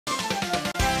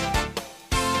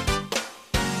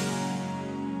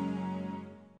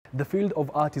The field of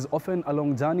art is often a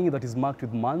long journey that is marked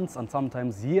with months and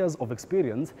sometimes years of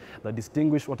experience that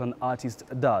distinguish what an artist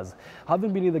does.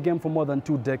 Having been in the game for more than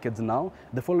 2 decades now,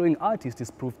 the following artist is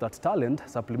proof that talent,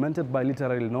 supplemented by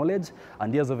literary knowledge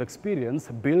and years of experience,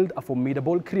 build a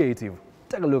formidable creative.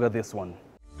 Take a look at this one.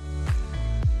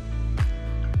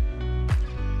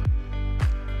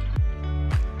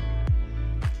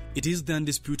 It is the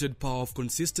undisputed power of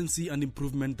consistency and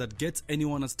improvement that gets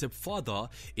anyone a step further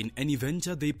in any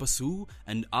venture they pursue,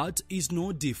 and art is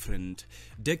no different.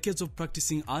 Decades of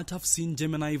practicing art have seen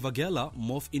Gemini Vaghela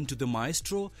morph into the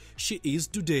maestro she is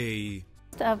today.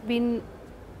 I've been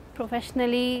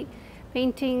professionally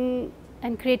painting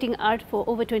and creating art for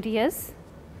over 20 years.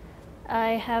 I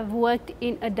have worked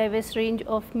in a diverse range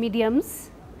of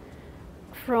mediums,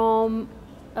 from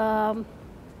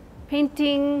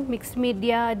painting, mixed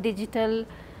media, digital.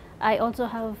 I also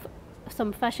have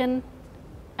some fashion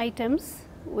items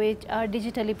which are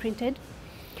digitally printed.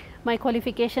 My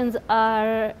qualifications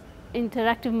are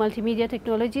interactive multimedia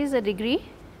technologies, a degree,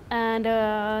 and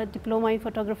a diploma in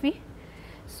photography.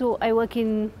 So I work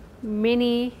in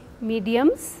many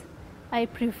mediums. I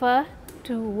prefer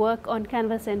to work on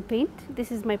canvas and paint. This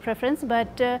is my preference,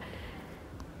 but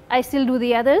I still do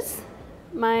the others.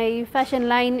 My fashion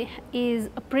line is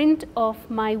a print of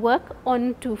my work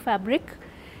onto fabric,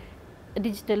 a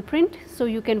digital print, so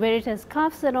you can wear it as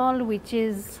scarves and all, which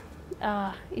is,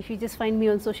 if you just find me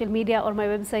on social media or my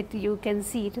website, you can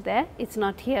see it there. It's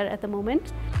not here at the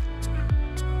moment.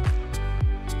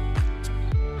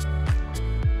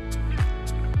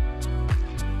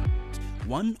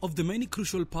 One of the many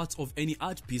crucial parts of any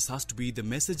art piece has to be the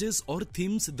messages or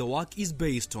themes the work is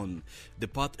based on. The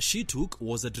path she took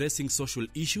was addressing social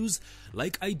issues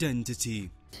like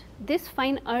identity. This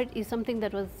fine art is something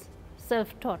that was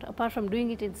self-taught. Apart from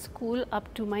doing it in school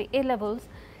up to my A-levels,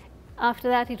 after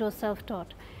that it was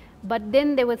self-taught. But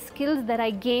then there were skills that I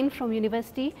gained from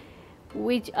university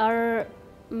which are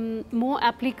more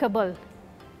applicable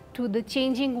to the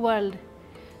changing world.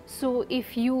 So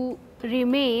if you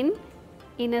remain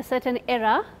in a certain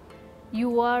era,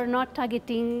 you are not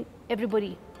targeting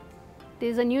everybody.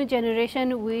 There's a new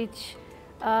generation which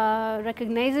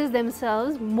recognizes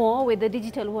themselves more with the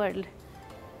digital world.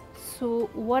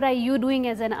 So what are you doing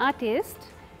as an artist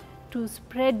to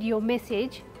spread your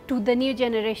message to the new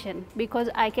generation? Because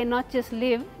I cannot just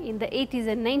live in the 80s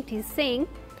and 90s saying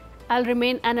I'll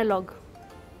remain analog,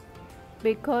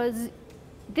 because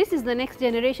this is the next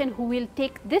generation who will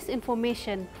take this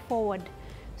information forward.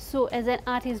 So as an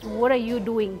artist, what are you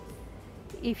doing?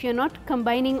 If you're not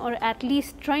combining or at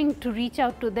least trying to reach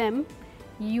out to them,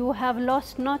 you have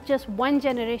lost not just one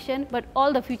generation, but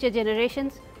all the future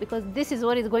generations, because this is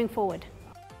what is going forward.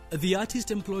 The artist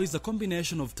employs a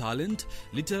combination of talent,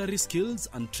 literary skills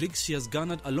and tricks she has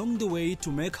garnered along the way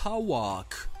to make her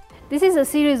work. This is a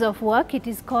series of work. It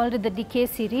is called the Decay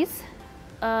series.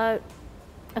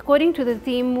 According to the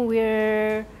theme,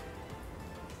 we're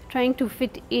trying to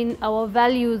fit in our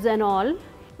values and all,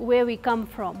 where we come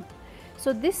from.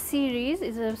 So this series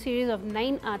is a series of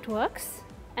 9 artworks,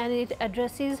 and it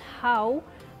addresses how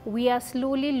we are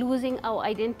slowly losing our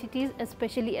identities,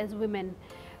 especially as women,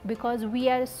 because we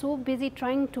are so busy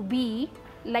trying to be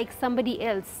like somebody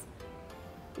else,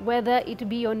 whether it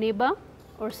be your neighbor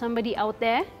or somebody out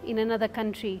there in another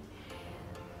country.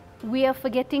 We are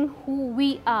forgetting who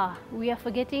we are. We are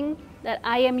forgetting that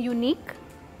I am unique.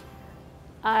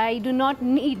 I do not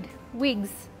need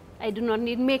wigs, I do not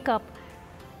need makeup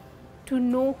to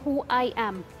know who I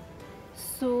am.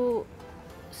 So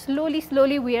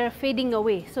slowly we are fading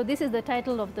away. So this is the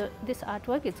title of this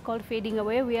artwork. It's called Fading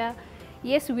Away. We are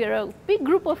a big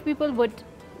group of people, but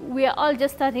we are all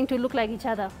just starting to look like each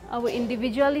other. Our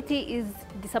individuality is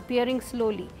disappearing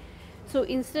slowly. So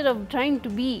instead of trying to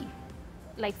be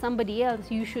like somebody else,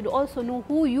 you should also know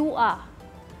who you are.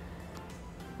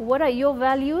 What are your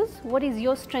values? What is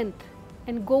your strength?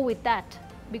 And go with that,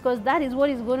 because that is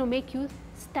what is going to make you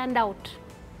stand out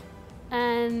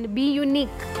and be unique.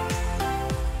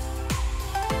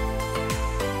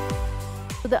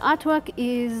 So the artwork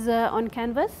is on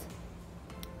canvas.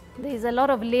 There is a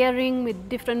lot of layering with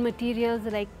different materials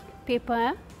like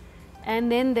paper,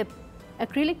 and then the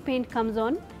acrylic paint comes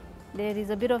on. There is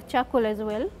a bit of charcoal as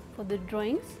well for the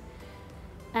drawings,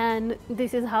 and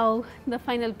this is how the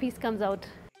final piece comes out.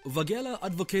 Vaghela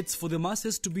advocates for the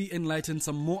masses to be enlightened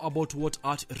some more about what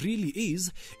art really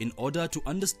is in order to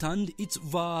understand its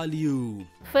value.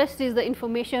 First is the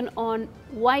information on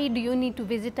why do you need to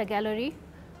visit a gallery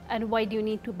and why do you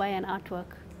need to buy an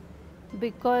artwork.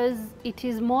 Because it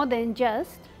is more than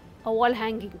just a wall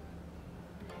hanging.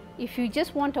 If you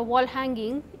just want a wall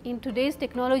hanging, in today's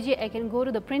technology, I can go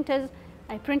to the printers,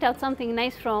 I print out something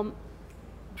nice from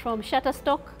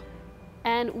Shutterstock,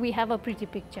 and we have a pretty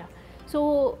picture.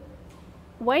 So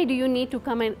why do you need to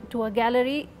come to a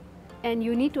gallery? And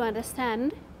you need to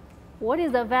understand what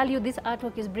is the value this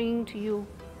artwork is bringing to you.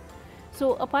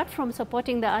 So apart from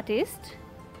supporting the artist,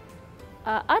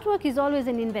 artwork is always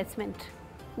an investment,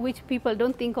 which people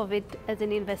don't think of it as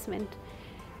an investment.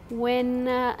 When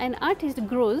an artist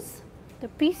grows, the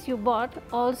piece you bought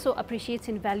also appreciates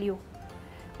in value.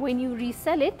 When you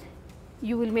resell it,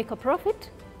 you will make a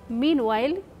profit.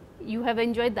 Meanwhile, you have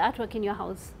enjoyed the artwork in your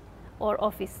house or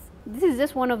office. This is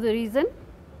just one of the reasons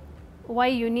why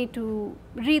you need to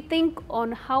rethink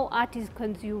on how art is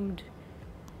consumed.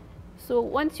 So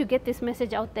once you get this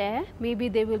message out there, maybe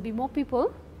there will be more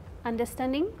people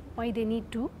understanding why they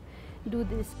need to do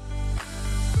this.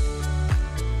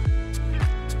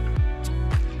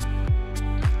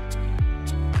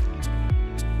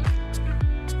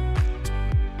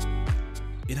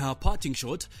 In her parting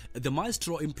shot, the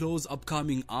maestro implores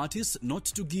upcoming artists not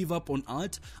to give up on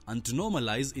art and to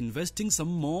normalize investing some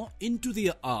more into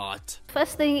their art.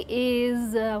 First thing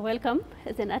is welcome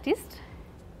as an artist.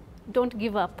 Don't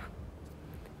give up.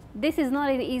 This is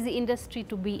not an easy industry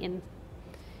to be in.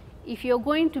 If you're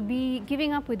going to be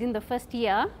giving up within the first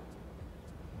year,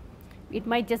 it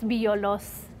might just be your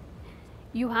loss.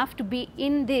 You have to be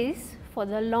in this for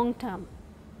the long term.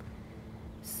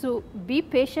 So be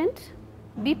patient.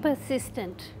 Be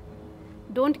persistent.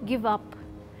 Don't give up.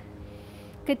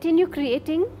 Continue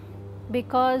creating,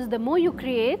 because the more you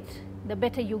create, the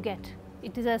better you get.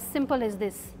 It is as simple as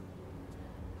this.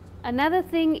 Another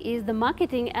thing is the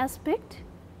marketing aspect.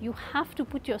 You have to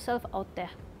put yourself out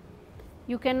there.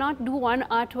 You cannot do one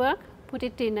artwork, put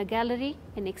it in a gallery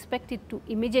and expect it to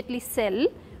immediately sell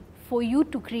for you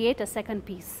to create a second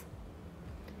piece.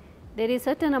 There is a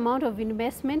certain amount of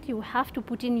investment you have to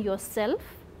put in yourself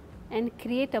and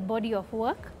create a body of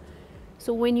work.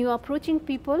 So when you are approaching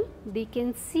people, they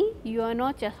can see you are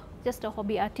not just a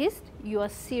hobby artist, you are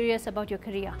serious about your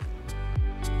career.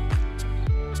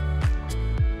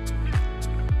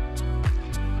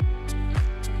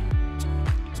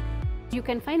 You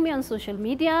can find me on social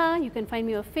media, you can find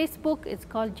me on Facebook, it's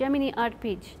called Gemini Art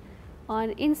Page.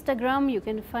 On Instagram, you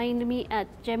can find me at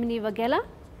Gemini Vaghela.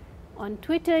 On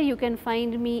Twitter, you can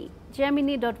find me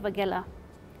gemini.vaghela.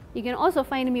 You can also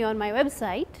find me on my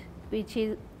website, which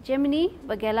is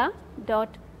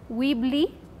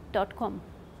geminivaghela.weebly.com.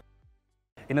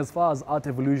 In as far as art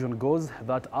evolution goes,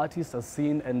 that artist has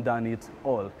seen and done it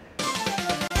all.